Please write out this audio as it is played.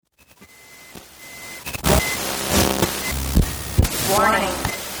Warning.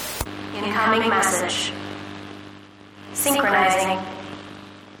 Incoming message. Synchronizing.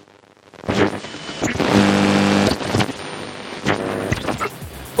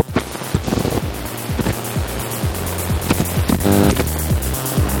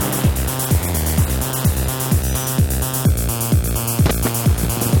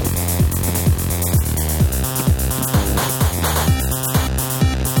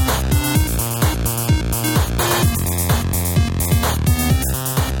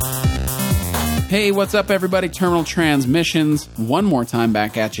 Hey, what's up, everybody? Terminal Transmissions. One more time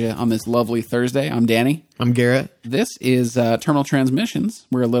back at you on this lovely Thursday. I'm Danny. I'm Garrett. This is Terminal Transmissions.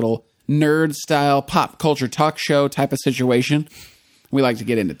 We're a little nerd-style pop culture talk show type of situation. We like to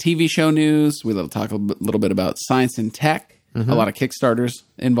get into TV show news. We like to talk a little bit about science and tech. A lot of Kickstarters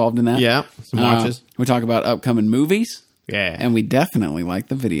involved in that. Yeah, some watches. We talk about upcoming movies. Yeah. And we definitely like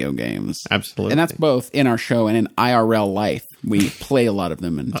the video games. Absolutely. And that's both in our show and in IRL life. We play a lot of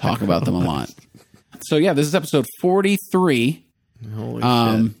them and talk about them a lot. So, yeah, this is episode 43. Holy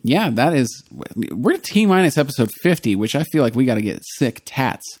shit. Yeah, that is... We're at T-minus episode 50, which I feel like we got to get sick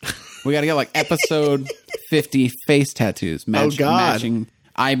tats. We got to get, like, episode 50 face tattoos. Matching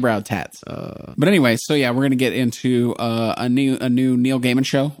eyebrow tats. But anyway, so, yeah, we're going to get into a new Neil Gaiman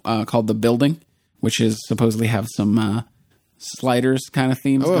show called The Building, which is supposedly have some sliders kind of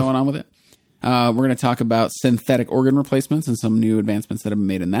themes going on with it. We're going to talk about synthetic organ replacements and some new advancements that have been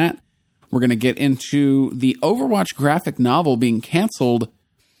made in that. We're going to get into the Overwatch graphic novel being canceled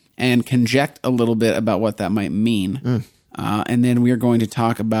and conject a little bit about what that might mean. And then we are going to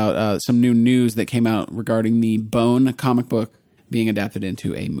talk about some new news that came out regarding the Bone comic book being adapted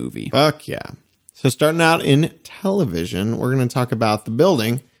into a movie. Fuck yeah. So starting out in television, we're going to talk about The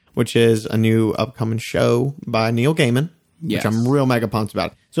Building, which is a new upcoming show by Neil Gaiman, which I'm real mega pumped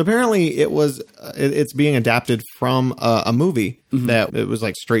about. So apparently it's being adapted from a movie that it was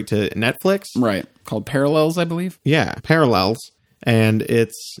like straight to Netflix. Right. Called Parallels, I believe. Yeah, Parallels. And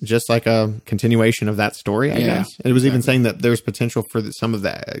it's just like a continuation of that story, I guess. It was even saying that there's potential for some of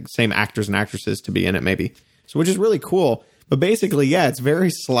the same actors and actresses to be in it, maybe. So which is really cool. But basically, yeah, it's very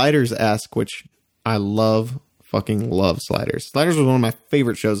Sliders-esque, which I fucking love Sliders. Sliders was one of my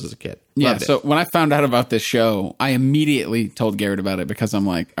favorite shows as a kid. Loved So it. when I found out about this show, I immediately told Garrett about it because I'm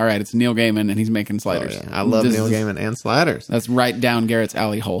like, all right, it's Neil Gaiman and he's making Sliders. Oh, yeah. I love Neil Gaiman and Sliders. That's right down Garrett's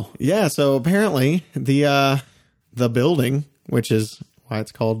alley hole. Yeah, so apparently the Building, which is why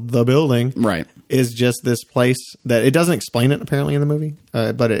it's called The Building, Right. is just this place that it doesn't explain it apparently in the movie,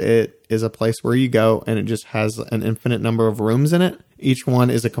 but it is a place where you go and it just has an infinite number of rooms in it. Each one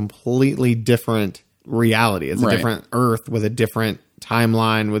is a completely different reality. It's a different Earth with a different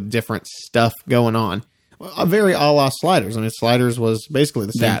timeline with different stuff going on. Very a la Sliders. I mean, Sliders was basically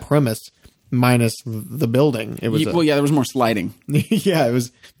the same premise minus The Building. It was there was more sliding. Yeah, it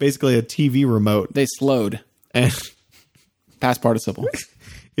was basically a TV remote. They slowed. And past participle.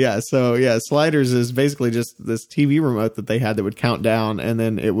 Sliders is basically just this TV remote that they had that would count down, and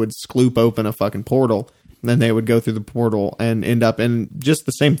then it would skloop open a fucking portal. And then they would go through the portal and end up in just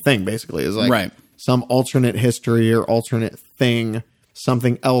the same thing, basically. It's like some alternate history or alternate thing.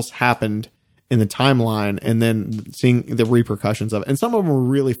 Something else happened in the timeline, and then seeing the repercussions of it. And some of them were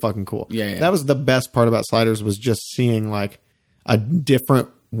really fucking cool. Yeah. That was the best part about Sliders, was just seeing like a different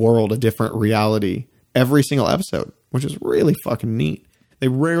world, a different reality every single episode, which is really fucking neat. They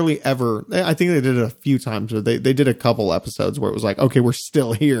rarely ever, I think they did it a few times, but they did a couple episodes where it was like, okay, we're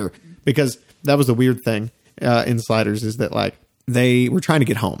still here. Because that was the weird thing in Sliders, is that like they were trying to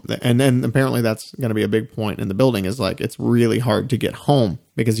get home. And then apparently that's going to be a big point in The Building, is like it's really hard to get home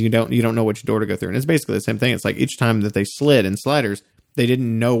because you don't know which door to go through. And it's basically the same thing. It's like each time that they slid in Sliders, they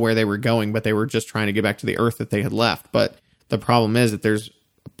didn't know where they were going, but they were just trying to get back to the Earth that they had left. But the problem is that there's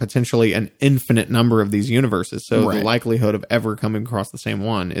potentially an infinite number of these universes. So the likelihood of ever coming across the same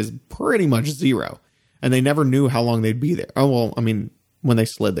one is pretty much zero. And they never knew how long they'd be there. Oh, well, I mean, when they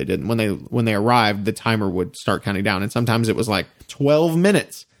slid, they didn't. When they arrived, the timer would start counting down. And sometimes it was like 12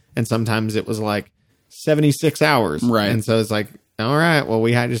 minutes. And sometimes it was like 76 hours. Right. And so it's like, all right, well,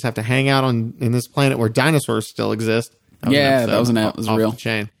 we just have to hang out in this planet where dinosaurs still exist. That was real. The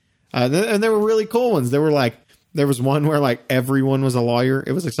chain. And there were really cool ones. There was one where like everyone was a lawyer.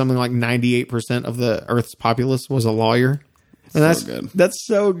 It was like something like 98% of the Earth's populace was a lawyer. And that's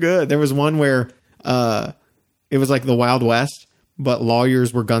so good. There was one where it was like the Wild West, but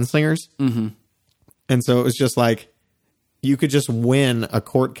lawyers were gunslingers. Mm-hmm. And so it was just like, you could just win a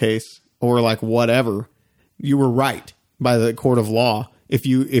court case or like whatever. You were right by the court of law if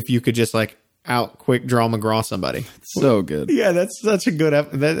you could just like out quick draw McGraw somebody. So good. Yeah, that's such a good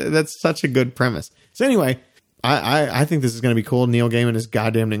that's such a good premise. So anyway, I think this is going to be cool. Neil Gaiman is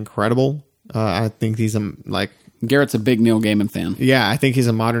goddamn incredible. I think he's Garrett's a big Neil Gaiman fan. Yeah, I think he's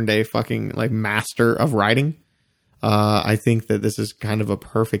a modern day fucking like master of writing. I think that this is kind of a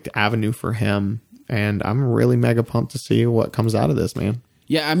perfect avenue for him, and I'm really mega pumped to see what comes out of this, man.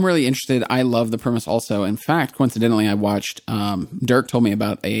 Yeah, I'm really interested. I love the premise also. In fact, coincidentally, I watched, Dirk told me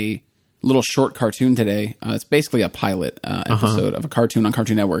about a little short cartoon today. It's basically a pilot episode of a cartoon on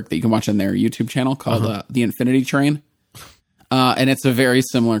Cartoon Network that you can watch on their YouTube channel called The Infinity Train. And it's a very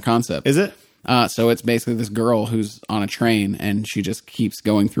similar concept. Is it? So it's basically this girl who's on a train and she just keeps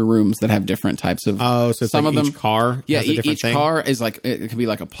going through rooms that have different types of... Oh, so it's some like of each them, car yeah, has a different each thing? car is like... It could be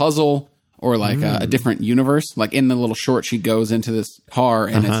like a puzzle or like a different universe. Like in the little short, she goes into this car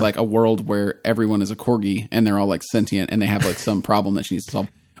and it's like a world where everyone is a corgi and they're all like sentient and they have like some problem that she needs to solve.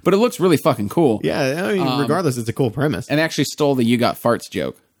 But it looks really fucking cool. Yeah, I mean, regardless, it's a cool premise. And they actually stole the "You Got Farts"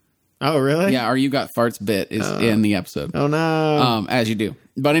 joke. Oh, really? Yeah, our "You Got Farts" bit is in the episode. Oh, no. As you do.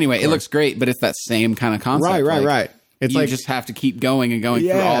 But anyway, it looks great, but it's that same kind of concept. Right. It's you like just have to keep going and going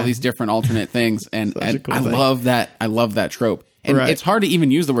through all these different alternate things. And cool I thing. love that. I love that trope. And it's hard to even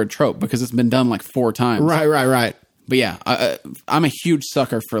use the word trope because it's been done like 4 times. Right. But yeah, I'm a huge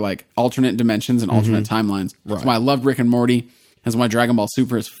sucker for like alternate dimensions and alternate timelines. That's why I loved Rick and Morty. That's why Dragon Ball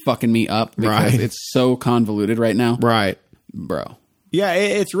Super is fucking me up because it's so convoluted right now. Right. Bro. Yeah,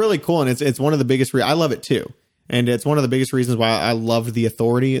 it's really cool. And it's one of the biggest... I love it too. And it's one of the biggest reasons why I loved The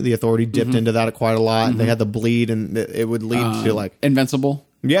Authority. The Authority dipped into that quite a lot. They had the bleed and it would lead to like... Invincible.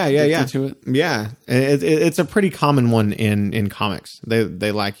 Yeah. To it. Yeah. It's a pretty common one in comics.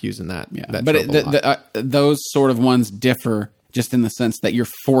 They like using that. Yeah. That But those sort of ones differ just in the sense that you're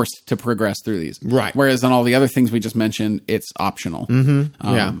forced to progress through these. Right. Whereas on all the other things we just mentioned, it's optional.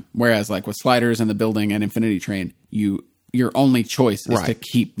 Yeah. Whereas like with Sliders and The Building and Infinity Train, your only choice is to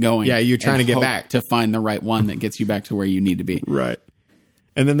keep going. Yeah, you're trying to get back. To find the right one that gets you back to where you need to be. Right.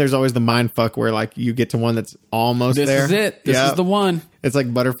 And then there's always the mind fuck where like you get to one that's almost This there. is it. This is the one. It's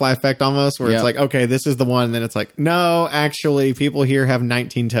like butterfly effect almost where it's like, okay, this is the one. And then it's like, no, actually people here have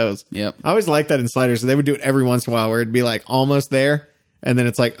 19 toes. Yep. I always liked that in Sliders. So they would do it every once in a while where it'd be like almost there. And then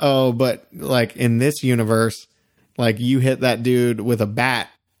it's like, oh, but like in this universe, like you hit that dude with a bat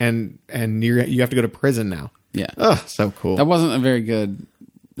and you have to go to prison now. Yeah. Oh, so cool. That wasn't a very good...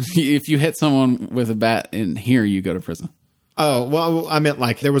 If you hit someone with a bat in here, you go to prison. Oh, well, I meant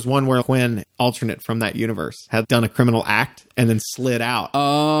like there was one where Quinn, alternate from that universe, had done a criminal act and then slid out.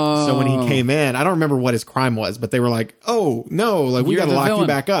 Oh. So when he came in, I don't remember what his crime was, but they were like, oh, no, like we got to lock you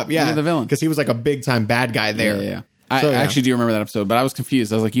back up. Yeah. You're the villain. Because he was like a big time bad guy there. Yeah. I actually do remember that episode, but I was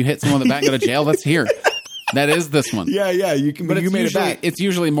confused. I was like, you hit someone with a bat and go to jail? That's here. That is this one. Yeah. But you made it back. It's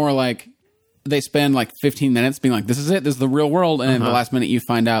usually more like they spend like 15 minutes being like, this is it. This is the real world. And the last minute you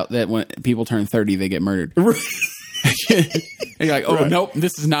find out that when people turn 30, they get murdered. And you're like, oh, nope,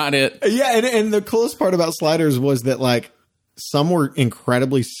 this is not it. Yeah. And the coolest part about Sliders was that like some were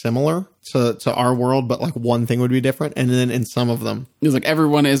incredibly similar to our world, but like one thing would be different. And then in some of them, it was like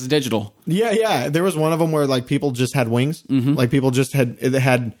everyone is digital. Yeah. There was one of them where like people just had wings. Like people just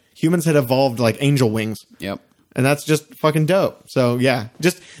had humans had evolved like angel wings. Yep. And that's just fucking dope. So yeah,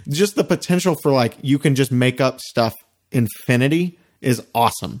 just the potential for like you can just make up stuff infinity is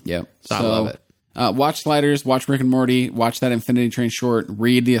awesome. Yep. So I love it. Watch Sliders, watch Rick and Morty, watch that Infinity Train short,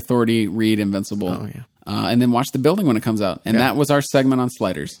 read The Authority, read Invincible. Oh yeah. And then watch The Building when it comes out. And that was our segment on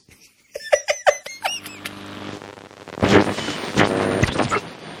Sliders.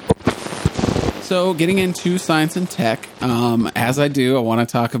 So getting into science and tech, as I do, I want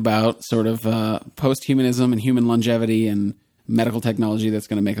to talk about sort of post-humanism and human longevity and medical technology that's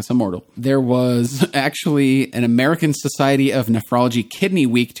going to make us immortal. There was actually an American Society of Nephrology Kidney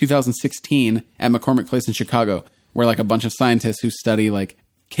Week 2016 at McCormick Place in Chicago, where like a bunch of scientists who study like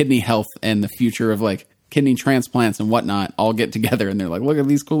kidney health and the future of like kidney transplants and whatnot all get together and they're like, look at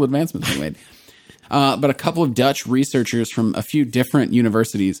these cool advancements we made. But a couple of Dutch researchers from a few different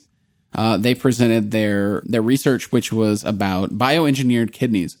universities, they presented their research, which was about bioengineered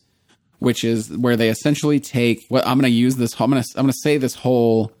kidneys, which is where they essentially take what I'm going to use this. I'm going to say this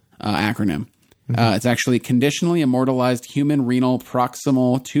whole acronym. It's actually conditionally immortalized human renal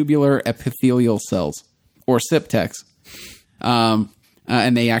proximal tubular epithelial cells, or CIPTECs.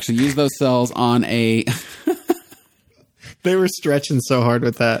 And they actually use those cells on a... They were stretching so hard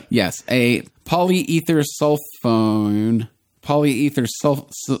with that. Yes, a polyether sulfone.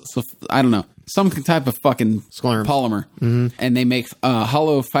 I don't know, some type of fucking Sclerum. polymer. And they make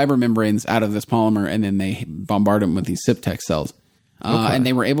hollow fiber membranes out of this polymer, and then they bombard them with these CIPTEC cells. And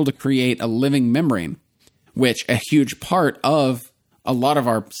they were able to create a living membrane, which a huge part of a lot of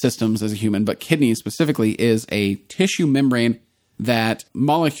our systems as a human, but kidneys specifically, is a tissue membrane that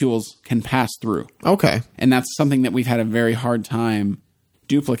molecules can pass through. Okay. And that's something that we've had a very hard time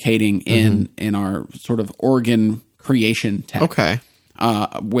duplicating in our sort of organ creation tech. Okay.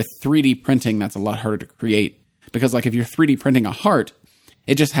 With 3D printing, that's a lot harder to create because, like, if you're 3D printing a heart,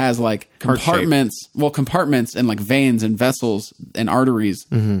 it just has like compartments and like veins and vessels and arteries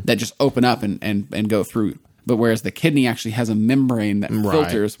that just open up and go through. But whereas the kidney actually has a membrane that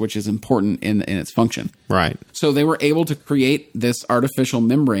filters, which is important in its function. Right. So they were able to create this artificial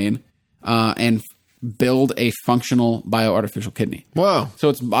membrane and build a functional bioartificial kidney. Whoa. So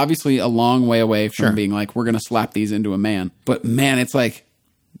it's obviously a long way away from being like, we're going to slap these into a man. But man, it's like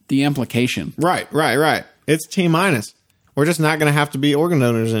the implication. Right. It's T-minus. We're just not going to have to be organ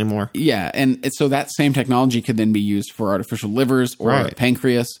donors anymore. Yeah. And so that same technology could then be used for artificial livers or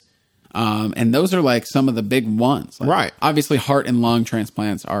pancreas. And those are like some of the big ones. Like, right. Obviously, heart and lung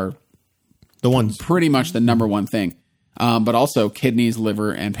transplants are the ones pretty much the number one thing. But also kidneys,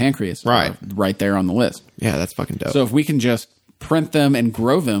 liver, and pancreas are right there on the list. Yeah, that's fucking dope. So if we can just print them and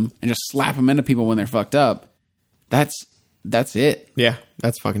grow them and just slap them into people when they're fucked up, that's it. Yeah,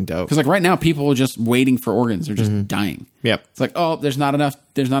 that's fucking dope. Because like right now, people are just waiting for organs. They're just dying. Yep. It's like, oh, there's not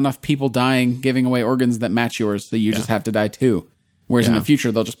enough people dying, giving away organs that match yours, so you just have to die too. Whereas in the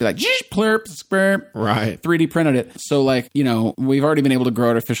future, they'll just be like, plurp, sperp. Right. 3D printed it. So like, we've already been able to grow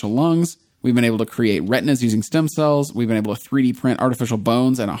artificial lungs. We've been able to create retinas using stem cells. We've been able to 3D print artificial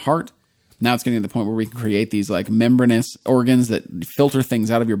bones and a heart. Now it's getting to the point where we can create these like membranous organs that filter things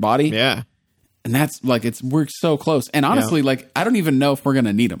out of your body. Yeah. And that's like, we're so close. And honestly, like, I don't even know if we're going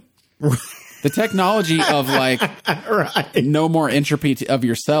to need them. The technology of like no more entropy of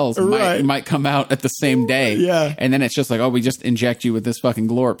your cells might come out at the same day. Yeah. And then it's just like, oh, we just inject you with this fucking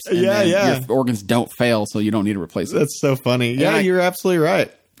glorps. And then your organs don't fail, so you don't need to replace it. That's so funny. Yeah, you're absolutely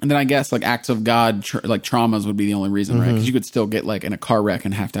right. And then I guess like acts of God, like traumas would be the only reason, right? Because you could still get like in a car wreck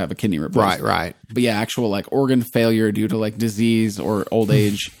and have to have a kidney replaced. Right. But yeah, actual like organ failure due to like disease or old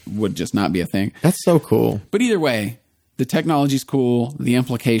age would just not be a thing. That's so cool. But either way, the technology's cool. The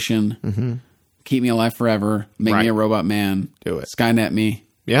implication, keep me alive forever, make me a robot man. Do it. Skynet me.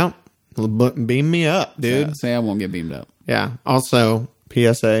 Yeah. Beam me up, dude. Say I won't get beamed up. Yeah. Also,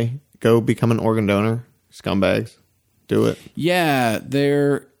 PSA, go become an organ donor. Scumbags. Do it. Yeah,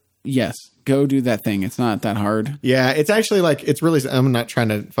 yes, go do that thing. It's not that hard. Yeah, it's actually like, it's really, I'm not trying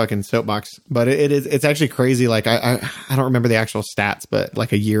to fucking soapbox, but it's actually crazy. Like I don't remember the actual stats, but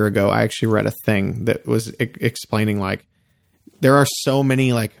like a year ago, I actually read a thing that was explaining like, there are so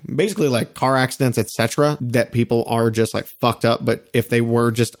many like basically like car accidents, etc., that people are just like fucked up. But if they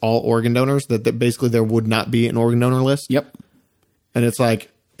were just all organ donors, that basically there would not be an organ donor list. Yep. And it's like,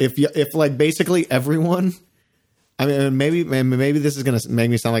 if like basically everyone, I mean, maybe this is going to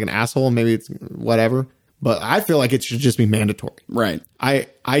make me sound like an asshole. Maybe it's whatever, but I feel like it should just be mandatory. Right. I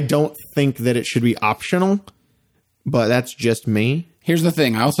don't think that it should be optional, but that's just me. Here's the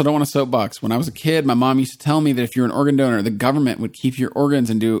thing. I also don't want to soapbox. When I was a kid, my mom used to tell me that if you're an organ donor, the government would keep your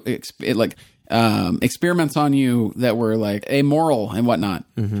organs and do experiments on you that were like amoral and whatnot.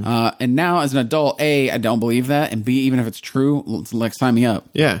 And now as an adult, A, I don't believe that. And B, even if it's true, like sign me up.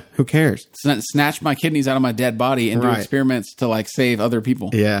 Yeah. Who cares? Snatch my kidneys out of my dead body and do experiments to like save other people.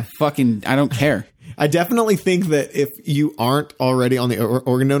 Yeah. Fucking, I don't care. I definitely think that if you aren't already on the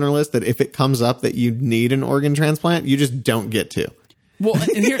organ donor list, that if it comes up that you need an organ transplant, you just don't get to. Well,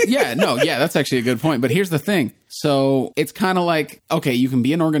 and here, that's actually a good point. But here's the thing. So it's kind of like, okay, you can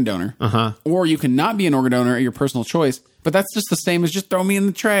be an organ donor, or you can not be an organ donor at your personal choice. But that's just the same as just throw me in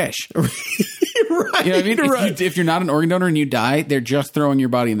the trash. Right. You know what I mean? If you're not an organ donor and you die, they're just throwing your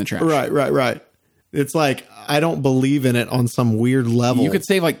body in the trash. Right. It's like, I don't believe in it on some weird level. You could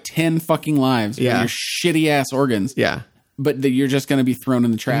save like 10 fucking lives with your shitty ass organs. Yeah. But you're just going to be thrown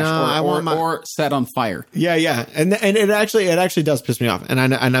in the trash or set on fire. Yeah. And it actually does piss me off. And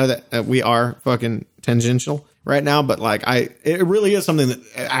I know that we are fucking tangential right now, but like it really is something that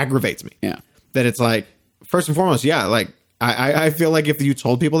aggravates me. Yeah. That it's like, first and foremost, like I feel like if you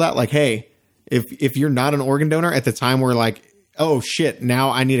told people that, like, hey, if you're not an organ donor at the time where like, oh shit, now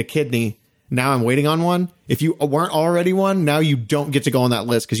I need a kidney. Now I'm waiting on one. If you weren't already one, now you don't get to go on that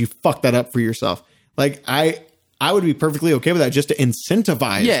list because you fucked that up for yourself. Like I would be perfectly okay with that just to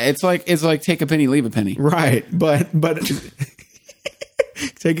incentivize. Yeah, it's like take a penny, leave a penny. Right. But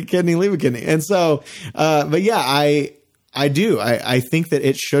take a kidney, leave a kidney. And so, but yeah, I do. I think that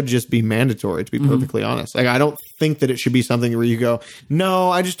it should just be mandatory, to be perfectly honest. Like, I don't think that it should be something where you go,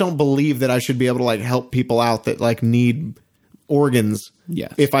 no, I just don't believe that I should be able to like help people out that like need organs.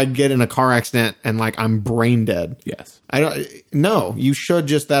 Yes. If I get in a car accident and like I'm brain dead. Yes. No, you should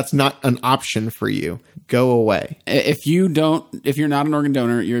just, that's not an option for you. Go away. If you're not an organ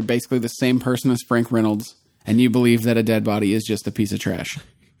donor, you're basically the same person as Frank Reynolds, and you believe that a dead body is just a piece of trash.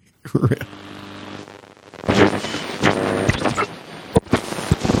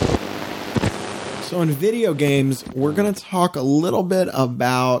 So in video games, we're going to talk a little bit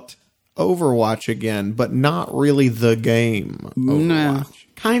about Overwatch again, but not really the game. Nah.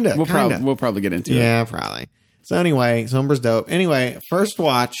 Kind of. We'll probably get into it. Yeah, probably. So anyway, Sombra's dope. Anyway, First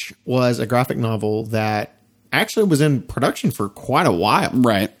Watch was a graphic novel that actually was in production for quite a while.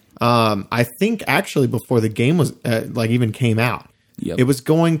 Right. I think actually before the game was even came out. Yep. It was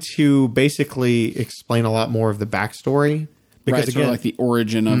going to basically explain a lot more of the backstory. Because right, again, sort of like the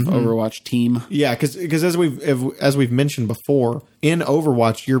origin of Overwatch team. Yeah, because as we've mentioned before, in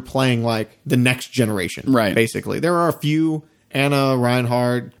Overwatch you're playing like the next generation, right? Basically, there are a few Anna,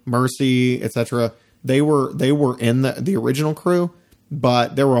 Reinhardt, Mercy, etc. They were in the original crew,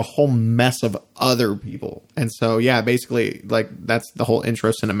 but there were a whole mess of other people, and so yeah, basically like that's the whole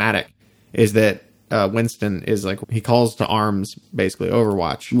intro cinematic is that Winston is like he calls to arms basically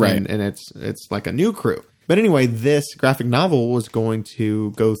Overwatch, right? And it's like a new crew. But anyway, this graphic novel was going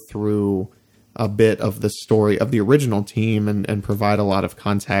to go through a bit of the story of the original team and provide a lot of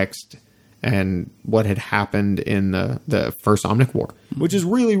context and what had happened in the first Omnic War, which is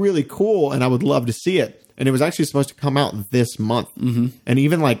really, really cool. And I would love to see it. And it was actually supposed to come out this month. Mm-hmm. And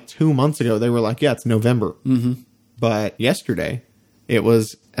even like 2 months ago, they were like, yeah, it's November. Mm-hmm. But yesterday, it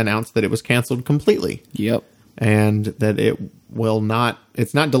was announced that it was canceled completely. Yep. And that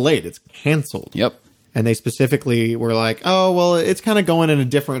it's not delayed, it's canceled. Yep. And they specifically were like, oh, well, it's kind of going in a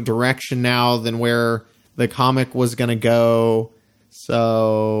different direction now than where the comic was going to go.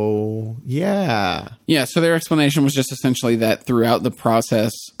 So, yeah. Yeah, so their explanation was just essentially that throughout the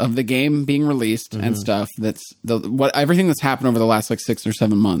process of the game being released and stuff, everything that's happened over the last like 6 or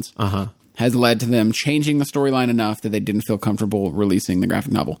 7 months has led to them changing the storyline enough that they didn't feel comfortable releasing the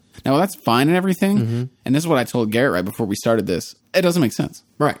graphic novel. Now, that's fine and everything. And this is what I told Garrett right before we started this. It doesn't make sense.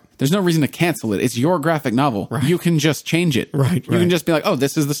 Right. There's no reason to cancel it. It's your graphic novel. Right. You can just change it. Right. You can just be like, oh,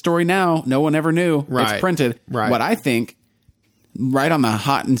 this is the story now. No one ever knew. Right. It's printed. Right. What I think, right on the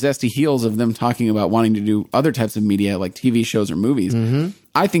hot and zesty heels of them talking about wanting to do other types of media like TV shows or movies,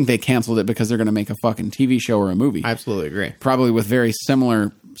 I think they canceled it because they're going to make a fucking TV show or a movie. I absolutely agree. Probably with very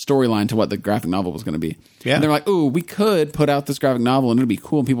similar storyline to what the graphic novel was going to be. Yeah. And they're like, ooh, we could put out this graphic novel and it'd be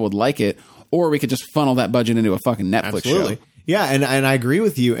cool and people would like it. Or we could just funnel that budget into a fucking Netflix show. Yeah, and I agree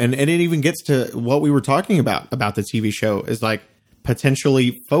with you. And it even gets to what we were talking about the TV show is like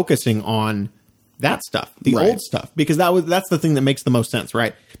potentially focusing on that stuff, the old stuff, because that's the thing that makes the most sense,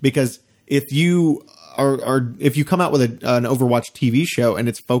 right? Because if you if you come out with an Overwatch TV show and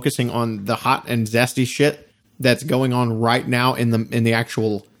it's focusing on the hot and zesty shit that's going on right now in the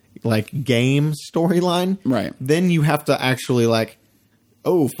actual like game storyline, right? Then you have to actually like,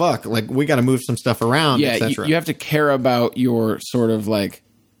 oh fuck, like we got to move some stuff around. Yeah, you have to care about your sort of like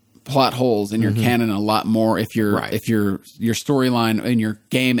plot holes in your canon a lot more if your storyline and your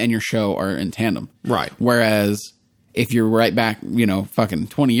game and your show are in tandem. Right. Whereas if you're right back, fucking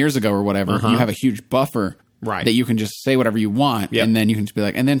 20 years ago or whatever, you have a huge buffer that you can just say whatever you want, and then you can just be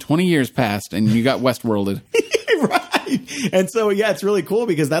like, and then 20 years passed and you got Westworlded. Right. And so, yeah, it's really cool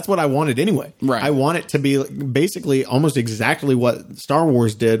because that's what I wanted anyway. Right. I want it to be basically almost exactly what Star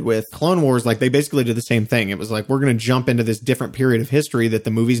Wars did with Clone Wars. Like, they basically did the same thing. It was like, we're going to jump into this different period of history that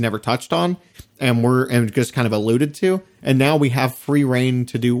the movies never touched on and just kind of alluded to. And now we have free reign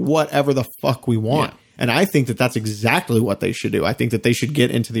to do whatever the fuck we want. Yeah. And I think that that's exactly what they should do. I think that they should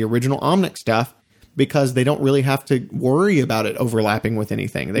get into the original Omnic stuff because they don't really have to worry about it overlapping with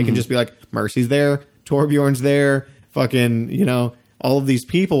anything. They can just be like, Mercy's there, Torbjorn's there, fucking, all of these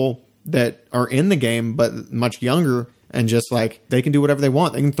people that are in the game, but much younger, and just like, they can do whatever they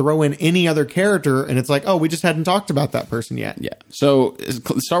want. They can throw in any other character, and it's like, oh, we just hadn't talked about that person yet. Yeah. So,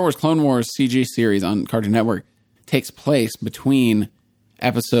 Star Wars Clone Wars CG series on Cartoon Network takes place between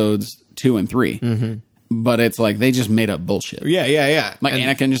episodes 2 and 3. But it's like they just made up bullshit. Yeah. Like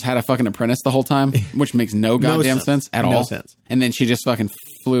Anakin just had a fucking apprentice the whole time, which makes no goddamn sense at all. No sense. And then she just fucking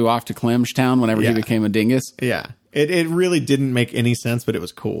flew off to Clemstown whenever he became a dingus. Yeah. It really didn't make any sense, but it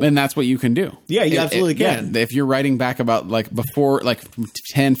was cool. And that's what you can do. Yeah, you absolutely can. Yeah, if you're writing back about like before, like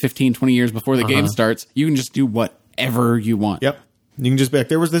 10, 15, 20 years before the game starts, you can just do whatever you want. Yep. You can just be like,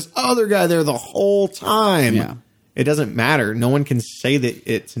 there was this other guy there the whole time. Yeah. It doesn't matter. No one can say that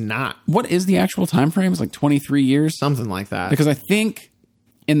it's not. What is the actual time frame? It's like 23 years? Something like that. Because I think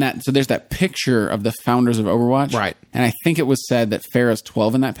in that, so there's that picture of the founders of Overwatch. Right. And I think it was said that Farrah's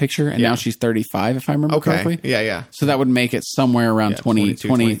 12 in that picture, and now she's 35, if I remember correctly. Yeah. So that would make it somewhere around 22,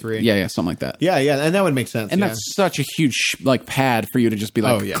 23. Yeah, something like that. Yeah, and that would make sense. And that's such a huge pad for you to just be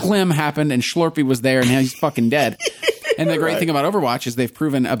like, Clem happened and Schlorpy was there and now he's fucking dead. And the great thing about Overwatch is they've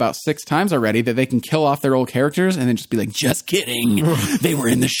proven about 6 times already that they can kill off their old characters and then just be like, just kidding. They were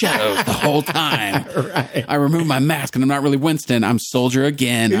in the shadows the whole time. Right. I removed my mask and I'm not really Winston. I'm Soldier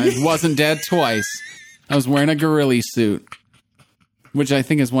again. I wasn't dead twice. I was wearing a gorilla suit, which I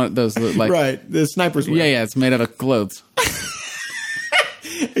think is one of those like the snipers wear. Yeah, it's made out of clothes.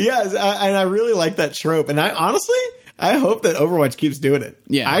 Yes, and I really like that trope. And I hope that Overwatch keeps doing it.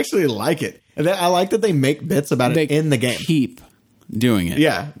 Yeah. I actually like it. And I like that they make bits about it in the game. Keep doing it.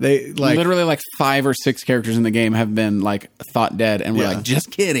 Yeah. They literally like 5 or 6 characters in the game have been like thought dead and we're like,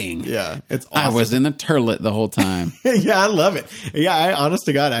 just kidding. Yeah. It's awesome. I was in the turlet the whole time. Yeah, I love it. Yeah, honest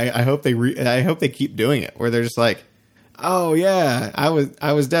to God, I hope I hope they keep doing it where they're just like, oh yeah, I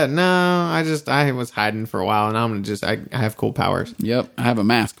was dead. No, I was hiding for a while and I'm gonna I have cool powers. Yep. I have a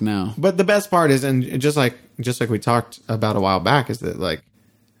mask now. But the best part is, and just like we talked about a while back, is that like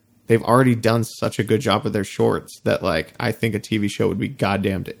they've already done such a good job with their shorts that like I think a TV show would be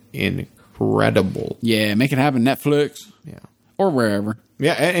goddamned incredible. Yeah, make it happen, Netflix. Yeah. Or wherever.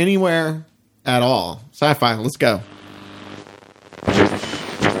 Yeah, anywhere at all. Sci-fi, let's go.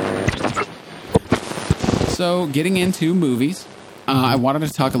 So, getting into movies, I wanted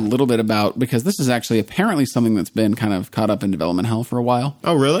to talk a little bit about, because this is actually apparently something that's been kind of caught up in development hell for a while.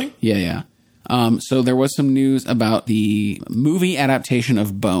 Oh, really? Yeah. So there was some news about the movie adaptation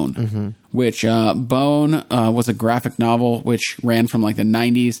of Bone, which Bone was a graphic novel which ran from like the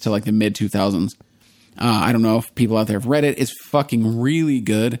 90s to like the mid 2000s. I don't know if people out there have read it. It's fucking really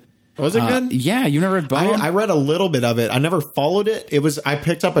good. Was it good? Yeah, you never read Bone? I read a little bit of it. I never followed it. I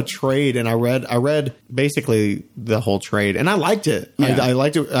picked up a trade and I read basically the whole trade and I liked it. Yeah. I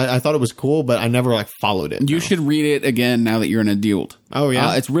liked it. I thought it was cool, but I never like followed it. You should read it again now that you're an adult. Oh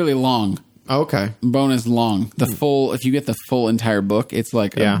yeah, it's really long. Okay. Bone is long. If you get the full entire book, it's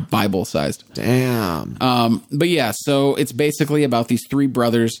like a Bible sized. Damn. But yeah, so it's basically about these 3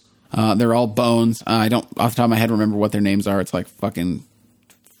 brothers. They're all Bones. I don't off the top of my head remember what their names are. It's like fucking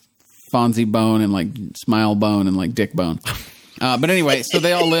Fonzie Bone and like Smile Bone and like Dick Bone. But anyway, so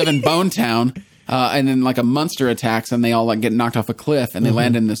they all live in Bone Town, and then like a monster attacks and they all like get knocked off a cliff and they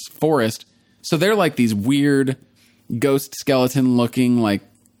land in this forest. So they're like these weird ghost skeleton looking like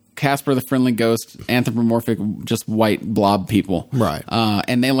Casper the Friendly Ghost, anthropomorphic, just white blob people. Right.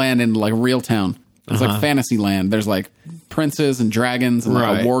 And they land in like real town. It's like fantasy land. There's like princes and dragons and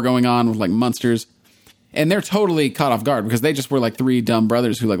like a war going on with like monsters. And they're totally caught off guard because they just were like 3 dumb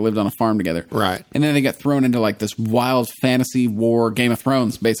brothers who like lived on a farm together. Right. And then they get thrown into like this wild fantasy war, Game of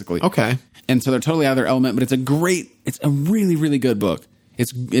Thrones, basically. Okay. And so they're totally out of their element, but it's a really, really good book.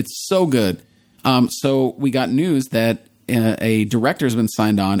 It's so good. So we got news that a director has been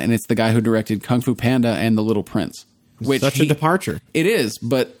signed on, and it's the guy who directed Kung Fu Panda and The Little Prince. Such a departure. It is,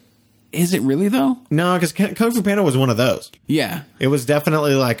 but is it really though? No, because Kung Fu Panda was one of those. Yeah. It was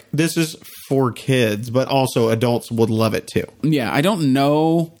definitely like, this is for kids, but also adults would love it too. Yeah, I don't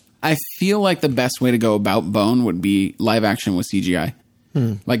know. I feel like the best way to go about Bone would be live action with CGI.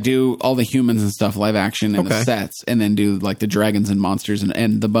 Like do all the humans and stuff live action and the sets, and then do like the dragons and monsters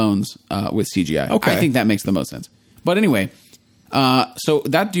and the bones with CGI. Okay. I think that makes the most sense. But anyway, so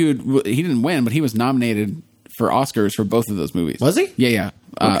that dude, he didn't win, but he was nominated for Oscars for both of those movies. Was he? Yeah.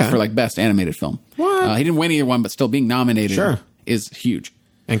 For like best animated film. What? He didn't win either one, but still being nominated is huge.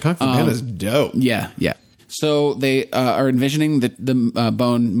 And Kung Fu Panda is dope. Yeah. So they are envisioning the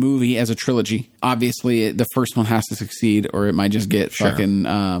Bone movie as a trilogy. Obviously, the first one has to succeed, or it might just get fucking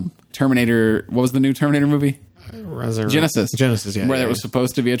Terminator. What was the new Terminator movie? Genesis, yeah. Where it was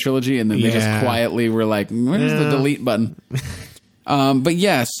supposed to be a trilogy, and then they just quietly were like, where's the delete button? But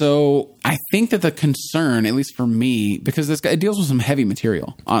yeah, so I think that the concern, at least for me, because this guy deals with some heavy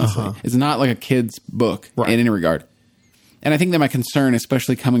material, honestly. It's not like a kid's book in any regard. And I think that my concern,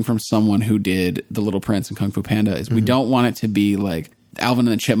 especially coming from someone who did The Little Prince and Kung Fu Panda, is we don't want it to be like Alvin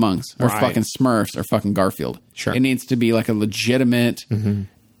and the Chipmunks or fucking Smurfs or fucking Garfield. Sure. It needs to be like a legitimate,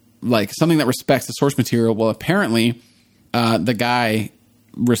 like something that respects the source material. Well, apparently the guy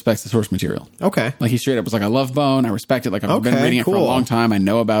respects the source material. Okay. Like he straight up was like, I love Bone. I respect it. Like I've been reading it for a long time. I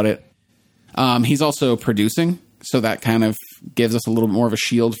know about it. He's also producing. So that kind of gives us a little bit more of a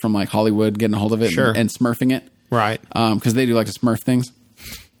shield from like Hollywood getting a hold of it and smurfing it. Right. Because they do like to smurf things.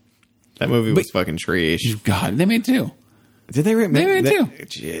 That movie was fucking trash. God, they made 2. Did they? They made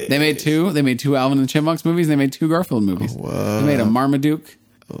 2. They made 2. They made 2 Alvin and the Chipmunks movies. They made 2 Garfield movies. They made a Marmaduke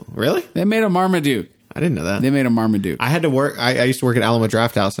Really? They made a Marmaduke. I didn't know that. They made a Marmaduke. I had to work. I used to work at Alamo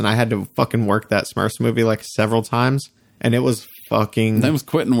Drafthouse, and I had to fucking work that Smurfs movie like several times, and it was fucking. That was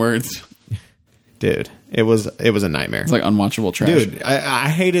quitting words. Dude, it was a nightmare. It's like unwatchable trash. Dude, I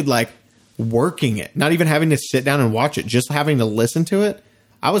hated like working it, not even having to sit down and watch it, just having to listen to it.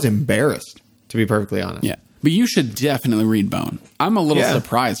 I was embarrassed, to be perfectly honest. Yeah, but you should definitely read Bone. I'm a little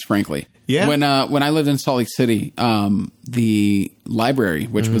surprised, frankly. Yeah. When I lived in Salt Lake City, the library,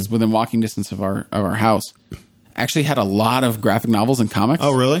 which was within walking distance of our house, actually had a lot of graphic novels and comics.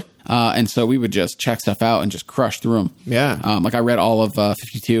 Oh, really? And so we would just check stuff out and just crush through them. Yeah. Like I read all of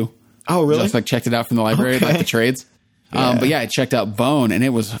 52. Oh, really? Just like checked it out from the library, like the trades. But yeah, I checked out Bone, and it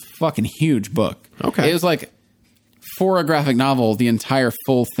was a fucking huge book. Okay. It was like, for a graphic novel, the entire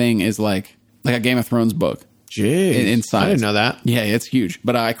full thing is like a Game of Thrones book. Jeez. In size. I didn't know that. Yeah, it's huge.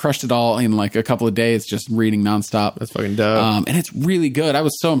 But I crushed it all in like a couple of days, just reading nonstop. That's fucking dope. And it's really good. I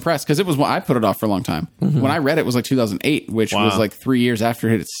was so impressed because it was I put it off for a long time. When I read it was like 2008, which was like 3 years after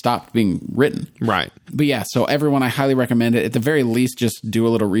it had stopped being written. Right. But yeah, so everyone, I highly recommend it. At the very least, just do a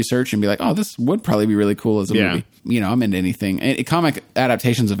little research and be like, oh, this would probably be really cool as a movie. You know, I'm into anything. Comic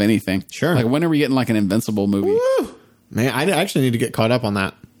adaptations of anything. Sure. Like, when are we getting like an Invincible movie? Woo! Man, I actually need to get caught up on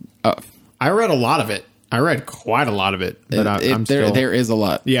that. I read a lot of it. I read quite a lot of it. But I'm still... There is a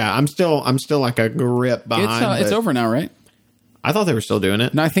lot. Yeah, I'm still like a grip behind. It's over now, right? I thought they were still doing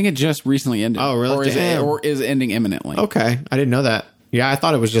it. No, I think it just recently ended. Oh, really? Or is ending imminently. Okay. I didn't know that. Yeah, I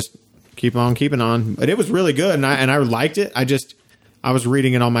thought it was just keep on keeping on. But it was really good, and I liked it. I was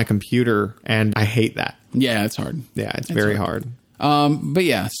reading it on my computer, and I hate that. Yeah, it's hard. Yeah, it's very hard. But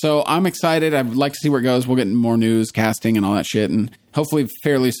yeah, so I'm excited. I'd like to see where it goes. We'll get more news, casting, and all that shit, and hopefully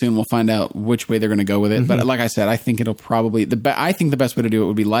fairly soon we'll find out which way they're going to go with it. But like I said, I think it'll probably I think the best way to do it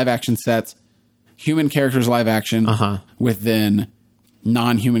would be live action sets, human characters live action, with then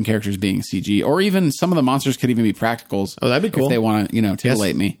non-human characters being CG, or even some of the monsters could even be practicals. Oh, that'd be cool if they want to,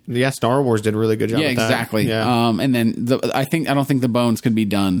 titillate me. Yeah, Star Wars did a really good job. Yeah, with that. exactly. Yeah. And then I don't think the bones could be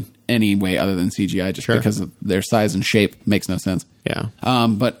done any way other than CGI, just because of their size and shape makes no sense. Yeah.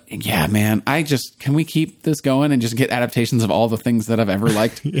 But yeah, man, can we keep this going and just get adaptations of all the things that I've ever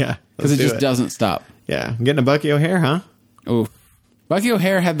liked? Yeah, because it just doesn't stop. Yeah, I'm getting a Bucky O'Hare, huh? Oh, Bucky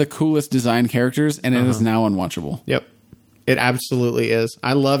O'Hare had the coolest design characters, and it is now unwatchable. Yep. It absolutely is.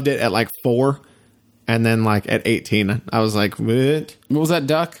 I loved it at like 4, and then like at 18, I was like, what? What was that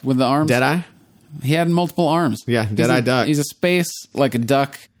duck with the arms? Deadeye? He had multiple arms. Yeah, Deadeye duck. He's a space, like a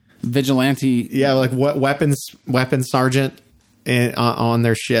duck vigilante. Yeah, like what weapons sergeant on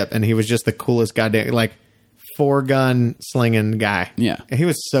their ship, and he was just the coolest goddamn, like, 4-gun slinging guy. Yeah. He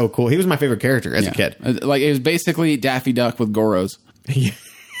was so cool. He was my favorite character as a kid. Like, it was basically Daffy Duck with Goros.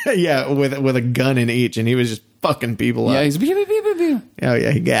 Yeah, with a gun in each, and he was just fucking people up. Yeah, he's pew, pew, pew, pew. Oh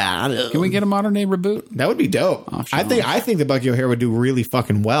yeah, he got it. Can we get a modern day reboot? That would be dope. Oh, sure. I think that Bucky O'Hare would do really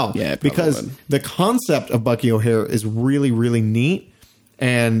fucking well. Yeah, because the concept of Bucky O'Hare is really, really neat,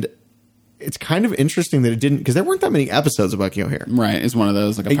 and it's kind of interesting that it didn't, because there weren't that many episodes of Bucky O'Hare. Right, it's one of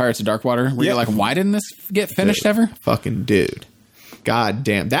those, like a Pirates of Darkwater, where you're like, why didn't this get finished ever? Fucking dude. God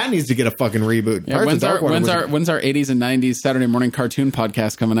damn, that needs to get a fucking reboot. Yeah, when's our 80s and 90s Saturday morning cartoon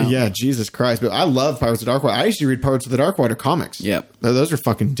podcast coming out? Yeah, Jesus Christ. But I love Pirates of the Darkwater. I used to read Pirates of the Darkwater comics. Yep. Those are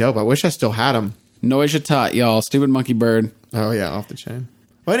fucking dope. I wish I still had them. Noise Chatat, y'all. Stupid Monkey Bird. Oh, yeah, off the chain.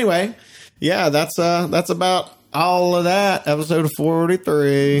 Well, anyway, yeah, that's about all of that. Episode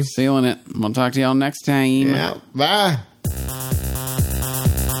 43. Sealing it. We'll talk to y'all next time. Yeah, bye.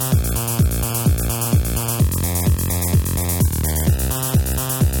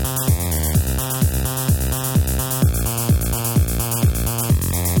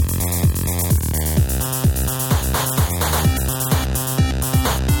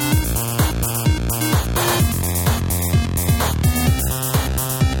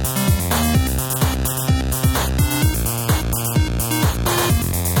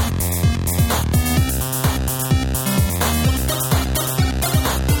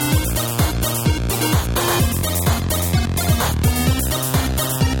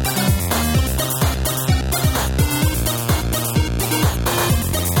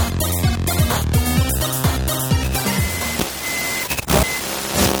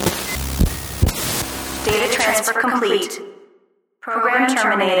 Data transfer complete. Program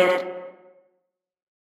terminated.